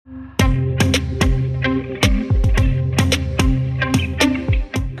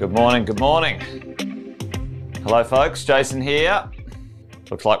Good morning, good morning. Hello folks, Jason here.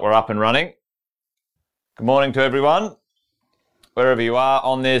 Looks like we're up and running. Good morning to everyone, wherever you are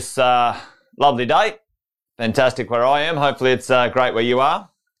on this lovely day. Fantastic where I am. Hopefully it's great where you are.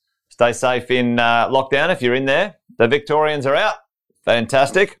 Stay safe in lockdown if you're in there. The Victorians are out.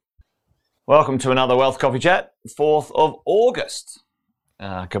 Fantastic. Welcome to another Wealth Coffee Chat, 4th of August.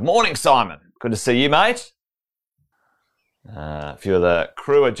 Good morning, Simon. Good to see you, mate. A few of the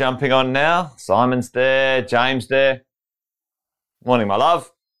crew are jumping on now. Simon's there, James there. Morning, my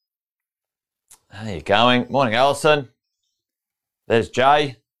love. How you going? Morning, Alison. There's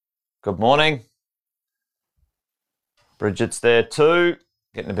Jay. Good morning. Bridget's there too.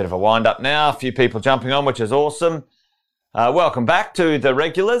 Getting a bit of a wind up now. A few people jumping on, which is awesome. Welcome back to the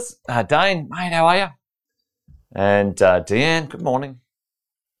regulars. Dane, mate, how are you? And Deanne, good morning.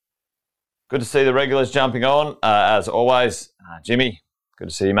 Good to see the regulars jumping on, as always. Jimmy, good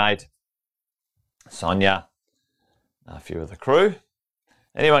to see you, mate. Sonia, a few of the crew.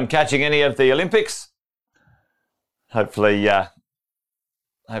 Anyone catching any of the Olympics? Hopefully you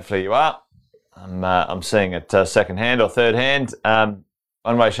are. I'm seeing it second hand or third hand, one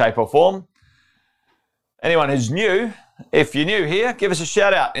way, shape or form. Anyone who's new, if you're new here, give us a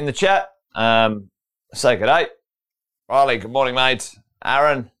shout out in the chat. Say good day. Riley, good morning, mate.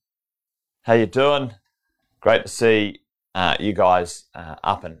 Aaron, how you doing? Great to see you guys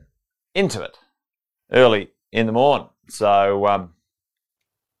up and into it early in the morning. So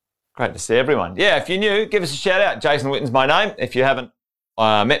great to see everyone. Yeah, if you're new, give us a shout out. Jason Witten's my name. If you haven't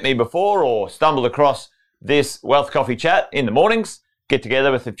met me before or stumbled across this Wealth Coffee Chat in the mornings, get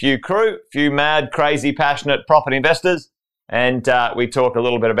together with a few crew, a few mad, crazy, passionate property investors, and we talk a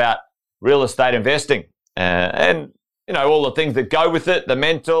little bit about real estate investing and you know, all the things that go with it, the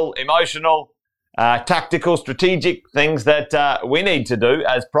mental, emotional, tactical, strategic things that we need to do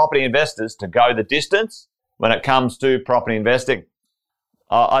as property investors to go the distance when it comes to property investing.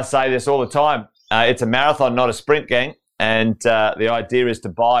 I say this all the time. It's a marathon, not a sprint, gang. And the idea is to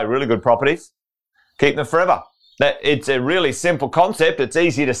buy really good properties, keep them forever. It's a really simple concept. It's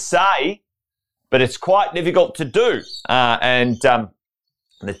easy to say, but it's quite difficult to do. The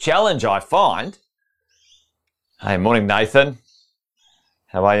challenge I find... Hey, morning, Nathan.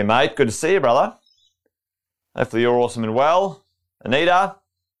 How are you, mate? Good to see you, brother. Hopefully you're awesome and well. Anita,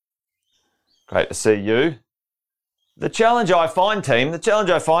 great to see you. The challenge I find, team,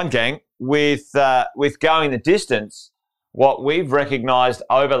 gang, with going the distance, what we've recognised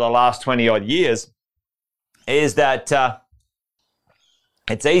over the last 20-odd years is that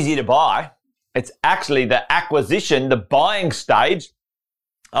it's easy to buy. It's actually the acquisition, the buying stage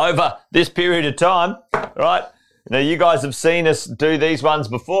over this period of time, right? You know, you guys have seen us do these ones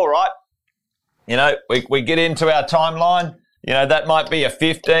before, right? You know, we get into our timeline. You know, that might be a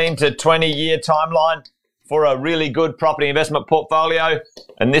 15 to 20-year timeline for a really good property investment portfolio.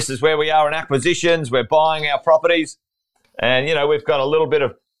 And this is where we are in acquisitions. We're buying our properties. And, you know, we've got a little bit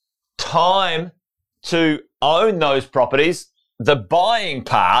of time to own those properties. The buying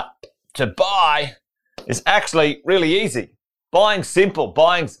part, to buy, is actually really easy. Buying simple,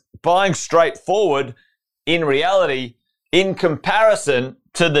 buying straightforward. In reality, in comparison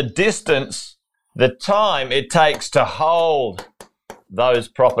to the distance, the time it takes to hold those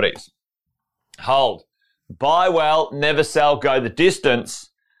properties. Hold. Buy well, never sell, go the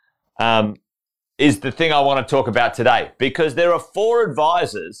distance is the thing I want to talk about today, because there are 4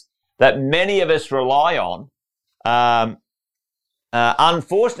 advisors that many of us rely on,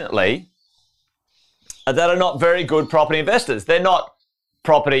 unfortunately, that are not very good property investors. They're not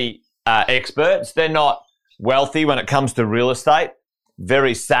property experts. They're not wealthy when it comes to real estate.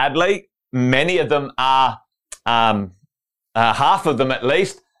 Very sadly, many of them are, half of them at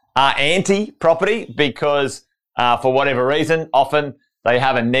least, are anti-property because for whatever reason, often they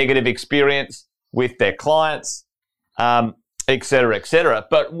have a negative experience with their clients, et cetera, et cetera.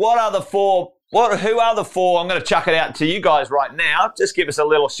 But what are the 4? Who are the 4? I'm going to chuck it out to you guys right now. Just give us a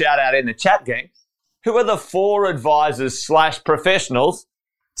little shout out in the chat, gang. Who are the 4 advisors / professionals?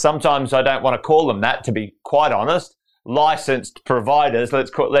 Sometimes I don't want to call them that, to be quite honest. Licensed providers,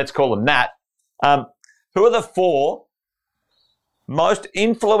 let's call them that. Who are the 4 most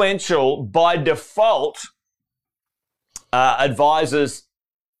influential by default advisors,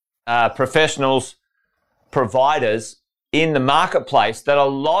 professionals, providers in the marketplace that a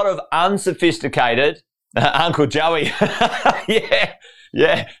lot of unsophisticated Uncle Joey,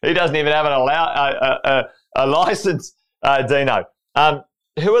 yeah, he doesn't even have a license, Dino.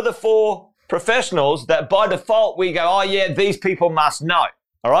 Who are the 4 professionals that by default we go, oh yeah, these people must know,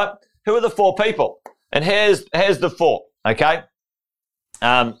 all right? Who are the 4 people? And here's the 4, okay?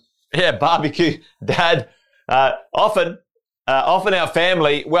 Yeah, barbecue, Dad. Often our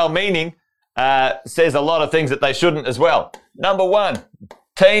family, well-meaning, says a lot of things that they shouldn't as well. Number one,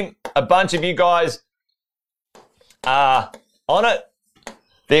 team, a bunch of you guys are on it.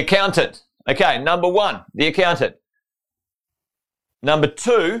 The accountant. Okay, number one, the accountant. Number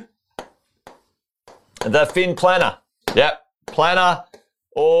two, the fin planner. Yep, planner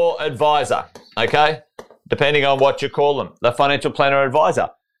or advisor. Okay, depending on what you call them, the financial planner or advisor.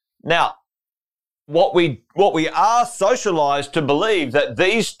 Now, what we are socialized to believe that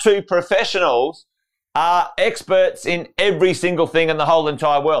these two professionals are experts in every single thing in the whole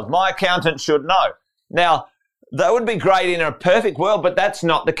entire world. My accountant should know. Now, that would be great in a perfect world, but that's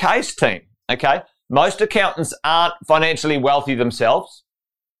not the case, team. Okay? Most accountants aren't financially wealthy themselves.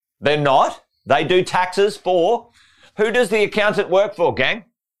 They're not. They do taxes for. Who does the accountant work for, gang?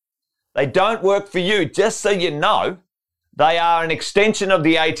 They don't work for you. Just so you know, they are an extension of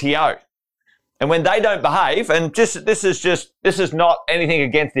the ATO. And when they don't behave, and this is not anything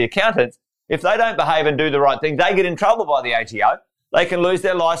against the accountants, if they don't behave and do the right thing, they get in trouble by the ATO. They can lose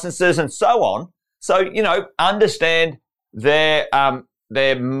their licenses and so on. So, you know, understand their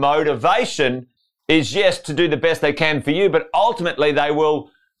motivation is, yes, to do the best they can for you, but ultimately they will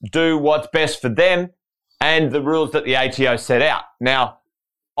do what's best for them and the rules that the ATO set out. Now,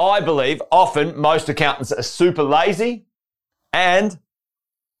 I believe often most accountants are super lazy, and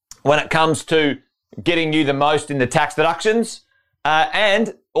when it comes to getting you the most in the tax deductions,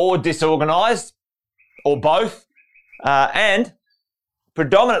 or disorganized, or both, and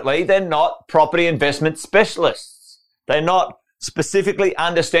predominantly they're not property investment specialists. They're not specifically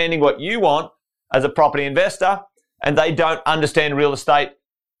understanding what you want as a property investor, and they don't understand real estate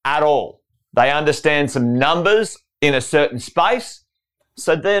at all. They understand some numbers in a certain space,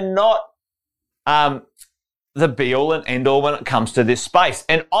 so they're not the be-all and end-all when it comes to this space.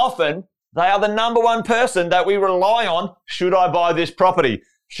 And often, they are the number one person that we rely on. Should I buy this property?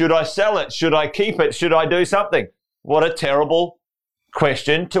 Should I sell it? Should I keep it? Should I do something? What a terrible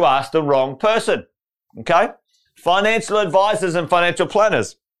question to ask the wrong person. Okay? Financial advisors and financial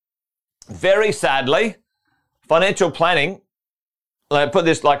planners. Very sadly, financial planning, I put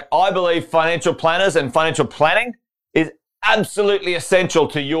this like, I believe financial planners and financial planning is absolutely essential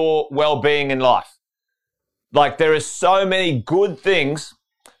to your well-being in life. Like, there are so many good things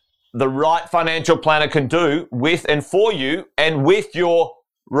the right financial planner can do with and for you and with your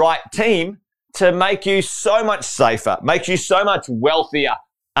right team to make you so much safer, make you so much wealthier,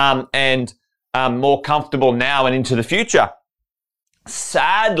 and more comfortable now and into the future.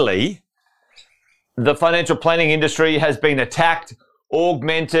 Sadly, the financial planning industry has been attacked,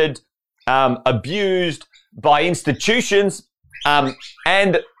 augmented, abused by institutions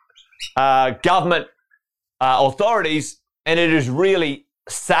and government authorities, and it is really,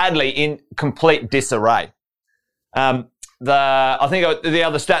 sadly, in complete disarray. I think the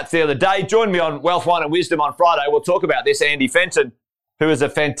other stats the other day, join me on Wealth, Wine and Wisdom on Friday. We'll talk about this. Andy Fenton, who is a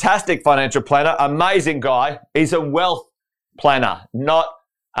fantastic financial planner, amazing guy. He's a wealth planner, not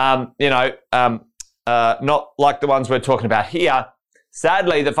like the ones we're talking about here.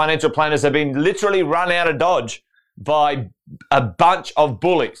 Sadly, the financial planners have been literally run out of Dodge by a bunch of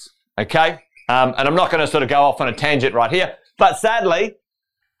bullies, okay? And I'm not going to sort of go off on a tangent right here, but sadly,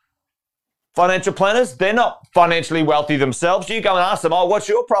 financial planners, they're not financially wealthy themselves. You go and ask them, what's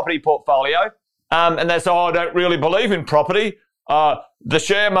your property portfolio? And they say, I don't really believe in property. The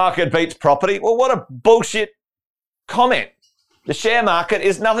share market beats property. Well, what a bullshit comment. The share market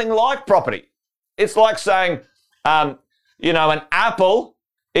is nothing like property. It's like saying, an apple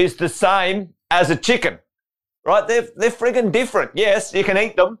is the same as a chicken, right? They're friggin' different. Yes, you can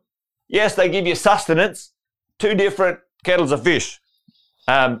eat them. Yes, they give you sustenance. Two different kettles of fish.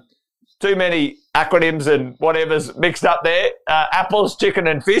 Too many acronyms and whatever's mixed up there. Apples, chicken,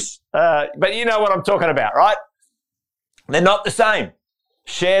 and fish. But you know what I'm talking about, right? They're not the same.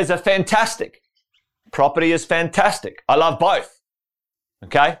 Shares are fantastic. Property is fantastic. I love both.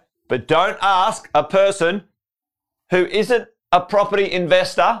 Okay? But don't ask a person who isn't a property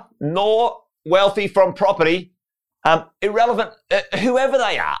investor nor wealthy from property, irrelevant, whoever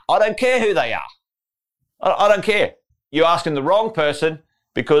they are. I don't care who they are. I don't care. You're asking the wrong person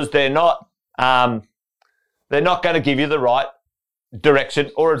because they're not going to give you the right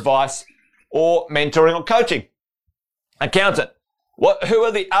direction or advice or mentoring or coaching. Accountant. Who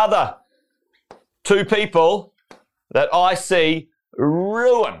are the other two people that I see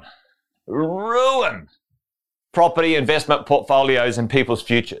ruin property investment portfolios and people's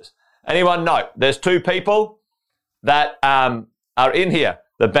futures? Anyone know? There's two people that are in here.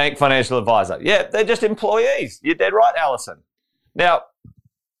 The bank financial advisor. Yeah, they're just employees. You're dead right, Alison. Now,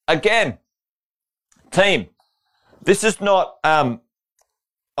 again, team, this is not, I'm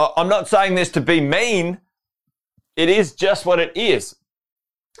not saying this to be mean. It is just what it is.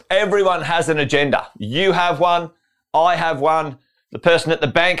 Everyone has an agenda. You have one. I have one. The person at the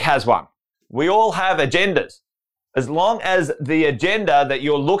bank has one. We all have agendas. As long as the agenda that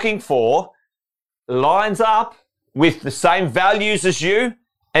you're looking for lines up with the same values as you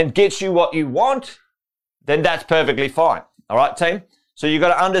and gets you what you want, then that's perfectly fine. All right, team? So you've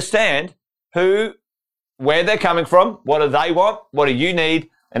got to understand where they're coming from, what do they want, what do you need,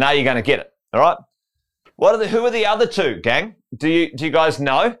 and are you going to get it? All right? Who are the other two, gang? Do you guys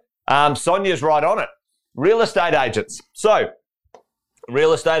know? Sonia's right on it. Real estate agents. So,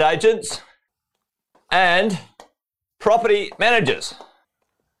 real estate agents and property managers.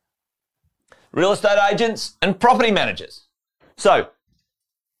 Real estate agents and property managers. So,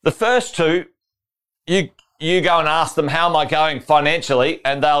 the first two, you go and ask them, how am I going financially?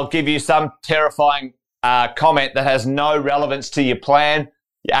 And they'll give you some terrifying comment that has no relevance to your plan,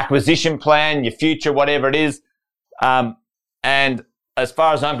 your acquisition plan, your future, whatever it is. And as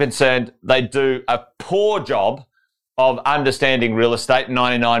far as I'm concerned, they do a poor job of understanding real estate,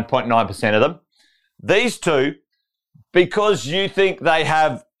 99.9% of them. These two, because you think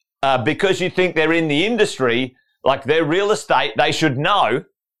because you think they're in the industry, like they're real estate, they should know.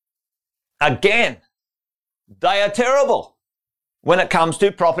 Again, they are terrible when it comes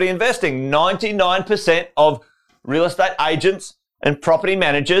to property investing. 99% of real estate agents and property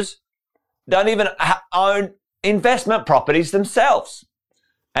managers don't even own investment properties themselves.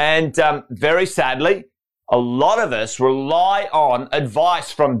 And very sadly, a lot of us rely on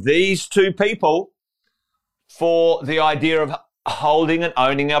advice from these two people for the idea of holding and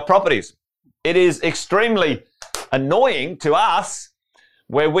owning our properties. It is extremely annoying to us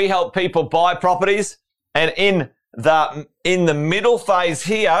where we help people buy properties, and in the middle phase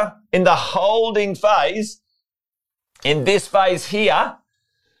here, in the holding phase, in this phase here,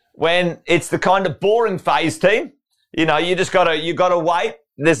 when it's the kind of boring phase, team, you know, you gotta wait.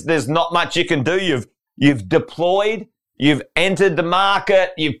 There's not much you can do. You've deployed, you've entered the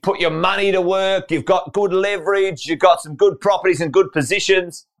market, you've put your money to work, you've got good leverage, you've got some good properties in good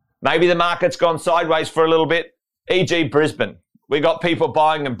positions. Maybe the market's gone sideways for a little bit, e.g. Brisbane. We got people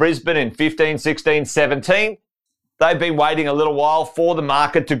buying in Brisbane in 15, 16, 17. They've been waiting a little while for the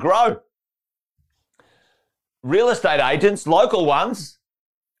market to grow. Real estate agents, local ones,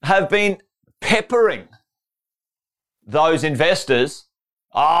 have been peppering those investors.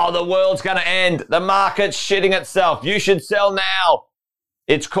 Oh, the world's going to end. The market's shitting itself. You should sell now.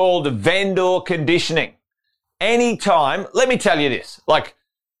 It's called vendor conditioning. Anytime, let me tell you this,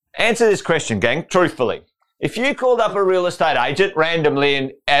 answer this question, gang, truthfully. If you called up a real estate agent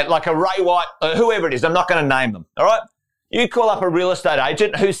randomly like a Ray White, whoever it is, I'm not going to name them, all right? You call up a real estate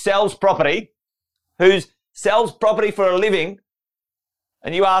agent who sells property for a living,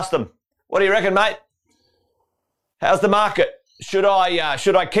 and you ask them, what do you reckon, mate? How's the market? Should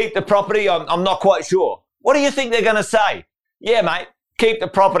I keep the property? I'm not quite sure. What do you think they're going to say? Yeah, mate, keep the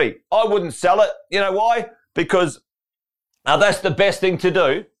property. I wouldn't sell it. You know why? Because that's the best thing to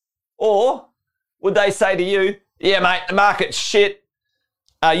do. Or would they say to you, yeah, mate, the market's shit.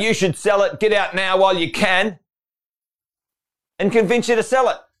 You should sell it. Get out now while you can, and convince you to sell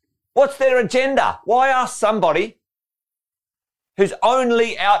it. What's their agenda? Why ask somebody whose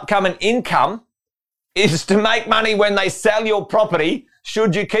only outcome and income is to make money when they sell your property,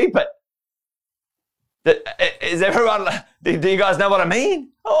 should you keep it? Is everyone, do you guys know what I mean?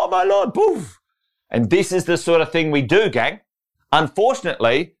 Oh my Lord, poof. And this is the sort of thing we do, gang.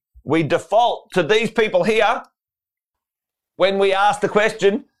 Unfortunately, we default to these people here when we ask the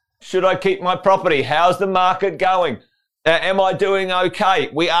question, should I keep my property? How's the market going? Am I doing okay?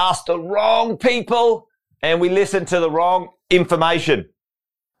 We ask the wrong people and we listen to the wrong information.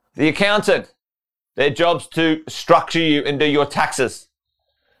 The accountant, their job's to structure you and do your taxes.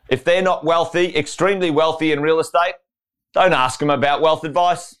 If they're not wealthy, extremely wealthy in real estate, don't ask them about wealth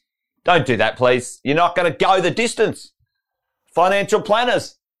advice. Don't do that, please. You're not going to go the distance. Financial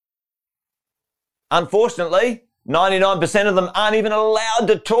planners. Unfortunately, 99% of them aren't even allowed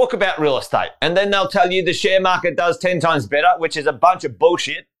to talk about real estate. And then they'll tell you the share market does 10 times better, which is a bunch of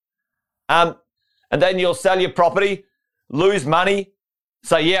bullshit. And then you'll sell your property, lose money,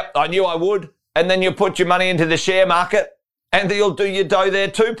 say, yep, I knew I would. And then you'll put your money into the share market and you'll do your dough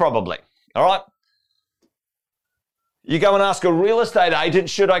there too, probably. All right? You go and ask a real estate agent,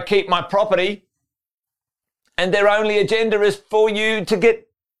 should I keep my property? And their only agenda is for you to get,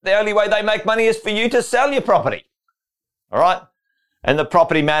 the only way they make money is for you to sell your property. All right? And the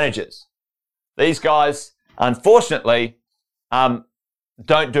property managers. These guys, unfortunately,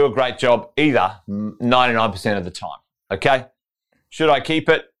 don't do a great job either 99% of the time. Okay? Should I keep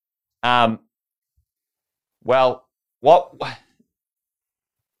it? Well, what?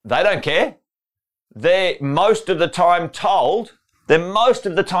 They don't care. They're most of the time told, the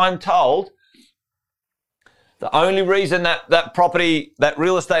only reason that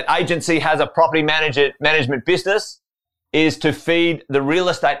real estate agency has a property management business is to feed the real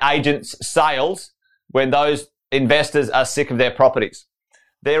estate agents sales when those investors are sick of their properties.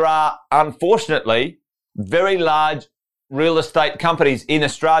 There are, unfortunately, very large real estate companies in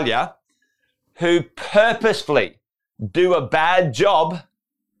Australia who purposefully do a bad job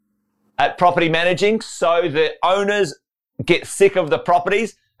at property managing so the owners get sick of the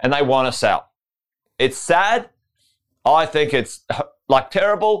properties and they want to sell. It's sad. I think it's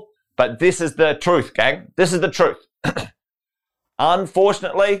terrible, but this is the truth, gang. This is the truth.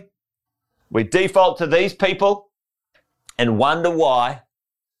 Unfortunately, we default to these people and wonder why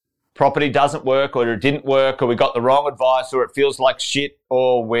property doesn't work, or it didn't work, or we got the wrong advice, or it feels like shit,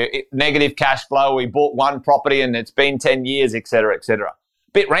 or we're negative cash flow, we bought one property and it's been 10 years, etc., etc.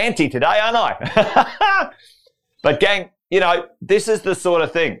 Bit ranty today, aren't I? But gang, this is the sort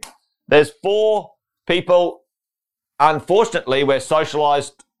of thing. There's 4 people, unfortunately, we're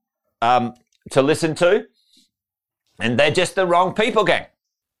socialized to listen to, and they're just the wrong people, gang.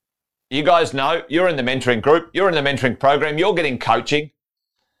 You guys know, you're in the mentoring group, you're in the mentoring program, you're getting coaching.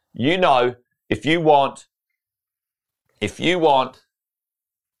 You know, if you want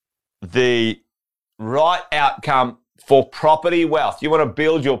the right outcome for property wealth, you want to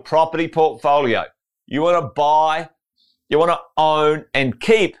build your property portfolio, you want to buy, you want to own and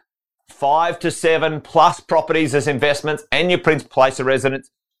keep 5 to 7 plus properties as investments and your place of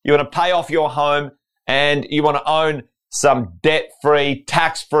residence, you want to pay off your home, and you want to own some debt-free,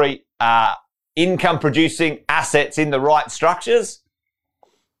 tax-free, income-producing assets in the right structures,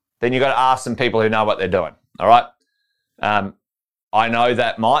 then you've got to ask some people who know what they're doing, all right? I know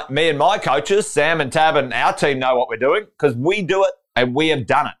that me and my coaches, Sam and Tab and our team, know what we're doing because we do it and we have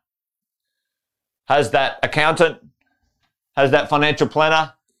done it. Has that accountant, has that financial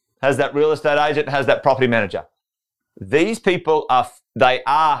planner, has that real estate agent, has that property manager. These people are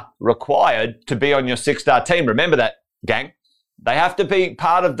required to be on your 6-star team. Remember that, gang. They have to be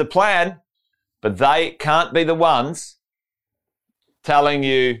part of the plan, but they can't be the ones telling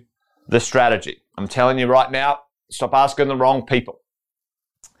you the strategy. I'm telling you right now, stop asking the wrong people.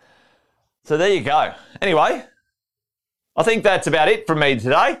 So there you go. Anyway, I think that's about it from me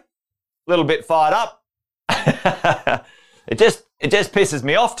today. A little bit fired up. It just pisses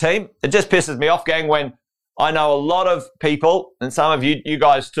me off, team. It just pisses me off, gang, when I know a lot of people, and some of you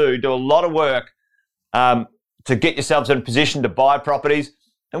guys too, do a lot of work to get yourselves in a position to buy properties.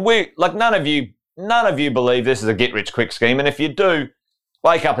 And none of you believe this is a get-rich-quick scheme. And if you do,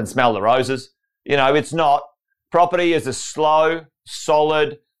 wake up and smell the roses. It's not. Property is a slow,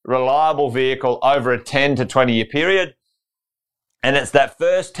 solid, reliable vehicle over a 10 to 20 year period. And it's that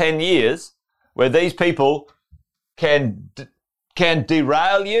first 10 years where these people can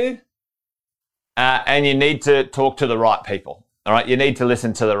derail you, and you need to talk to the right people. All right, you need to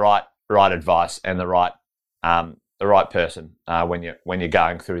listen to the right advice and the right person when you're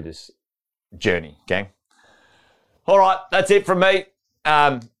going through this journey, gang. All right, that's it from me.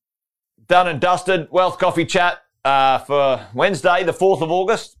 Done and dusted. Wealth Coffee Chat for Wednesday, the 4th of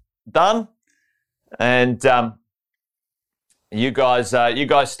August. Done. And you guys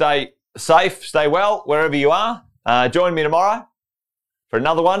stay safe, stay well wherever you are. Join me tomorrow for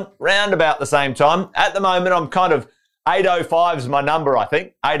another one, round about the same time. At the moment, I'm kind of 8:05 is my number, I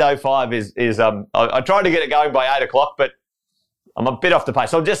think. 8:05 is I tried to get it going by 8 o'clock, but I'm a bit off the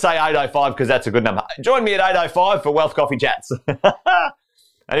pace. So I'll just say 8:05 because that's a good number. Join me at 8:05 for Wealth Coffee Chats.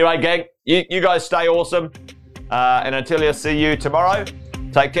 Anyway, gang, you guys stay awesome. And until I see you tomorrow,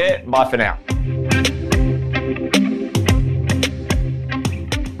 take care. Bye for now.